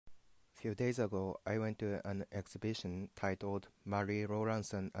few days ago, I went to an exhibition titled Marie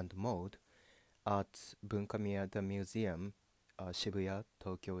Laurencin and Mode at Bunkamura, the museum, Shibuya,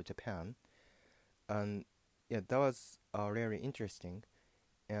 Tokyo, Japan. And yeah, that was really interesting.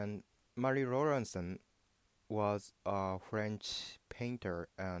 And Marie Laurencin was a French painter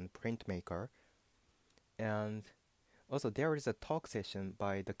and printmaker. And also, there is a talk session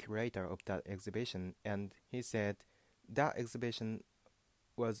by the curator of that exhibition, and he said that exhibition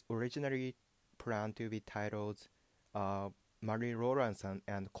was originally planned to be titled uh, Marie Laurencin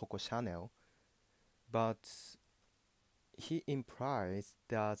and Coco Chanel, but he implies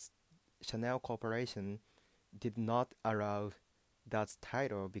that Chanel Corporation did not allow that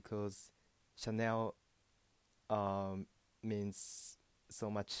title because Chanel means so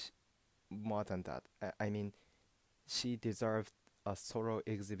much more than that. I mean, she deserved a solo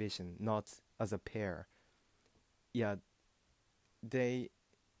exhibition, not as a pair. Yeah, they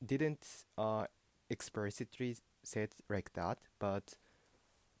didn't explicitly say it like that, but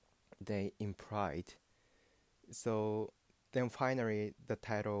they implied. So then finally, the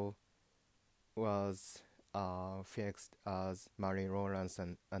title was fixed as Marie Lawrence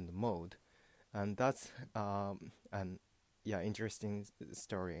and Mode, and that's an yeah interesting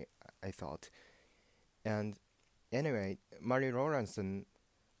story I thought. And anyway, Marie Lawrence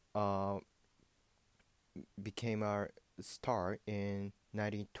uh, became a star in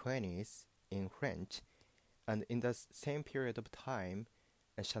 1920s in French, and in the same period of time,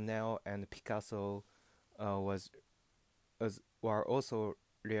 Chanel and Picasso was were also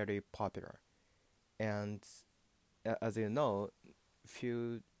really popular. And as you know,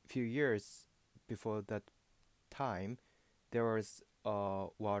 few years before that time, there was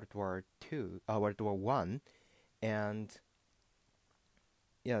World War One, and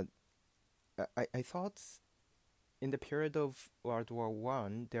yeah, I thought in the period of World War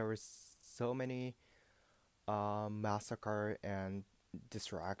One there was so many massacre and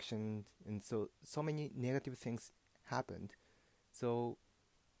distraction, and so many negative things happened. So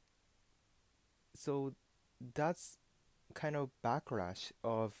so that's kind of backlash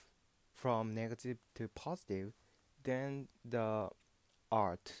of from negative to positive. Then the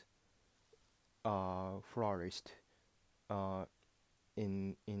art flourished uh,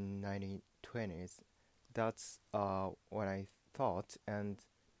 in 1920s. That's what I thought, and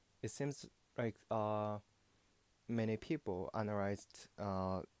it seems like many people analyzed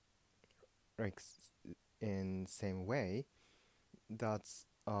like in same way. That's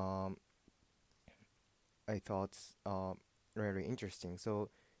I thought really interesting. So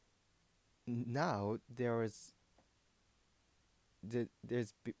now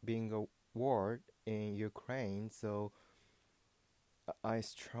being a war in Ukraine, so I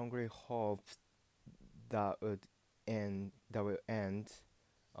strongly hope that will end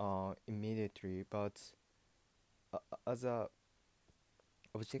immediately. But as a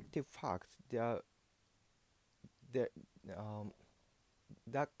objective fact, there um,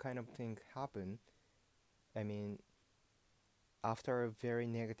 that kind of thing happen. I mean, after a very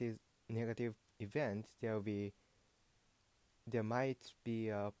negative event, there might be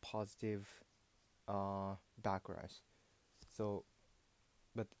a positive backlash. So,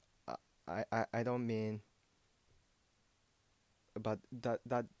 but I don't mean, but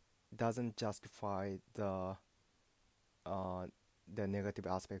that doesn't justify uh the negative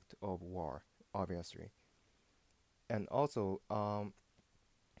aspect of war, obviously. And also,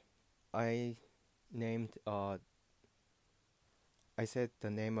 I named I said the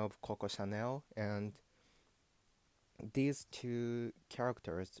name of Coco Chanel, and these two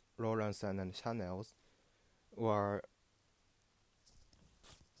characters, Laurencin and Chanel's, were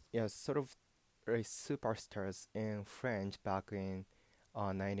yeah sort of like superstars in French back in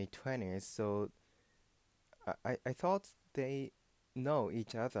 1920s. So I thought they know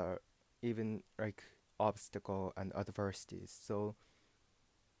each other, even like obstacle and adversities. So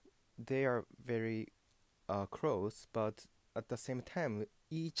they are very close, but at the same time,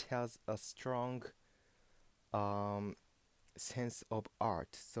 each has a strong um, sense of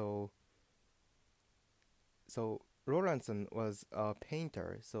art. So Laurencin was a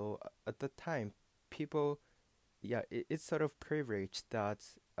painter. So at the time, people, yeah, it's sort of privilege that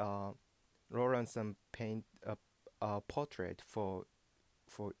Laurencin paint a portrait for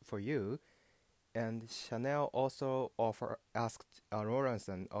you, and Chanel also offer asked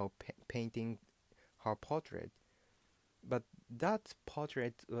Laurencin of painting her portrait, but that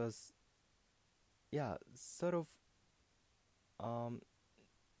portrait was yeah sort of um,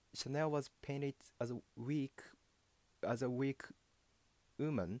 Chanel was painted as a weak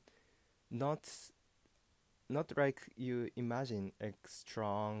woman, not not like you imagine like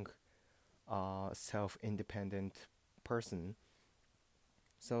strong self-independent person.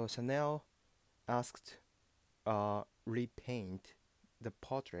 So Chanel asked repaint the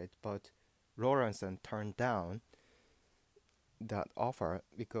portrait, but Laurencin turned down that offer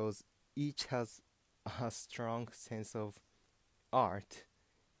because each has a strong sense of art,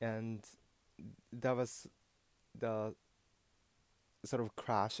 and that was the sort of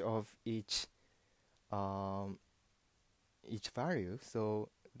crash of um, each value. So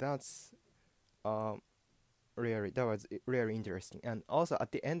that's um, that was really interesting. And also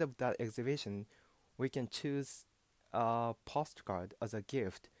at the end of that exhibition, we can choose a postcard as a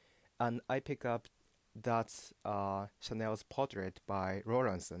gift, and I pick up that Chanel's portrait by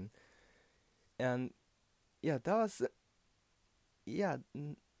Laurencin, and yeah, that was yeah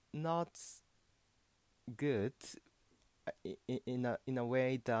not good in a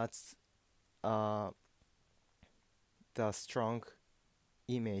way that's uh, the strong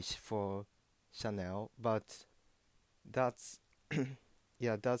image for Chanel, but that's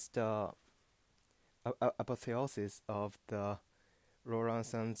yeah, that's the apotheosis of the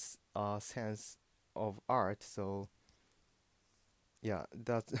Laurencin's sense of art. So yeah,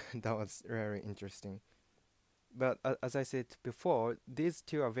 that that was very interesting. But as I said before, these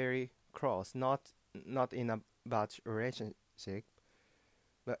two are very close, not in a bad relationship.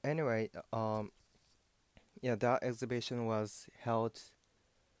 But anyway, yeah, that exhibition was held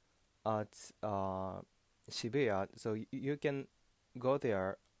at Shibuya, so you can go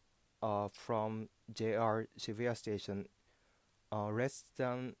there from JR Shibuya station less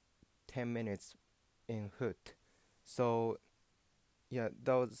than 10 minutes in foot. So yeah,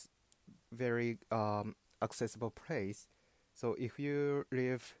 that was very accessible place. So if you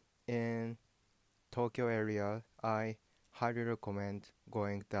live in Tokyo area, I highly recommend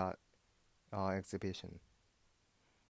going that exhibition.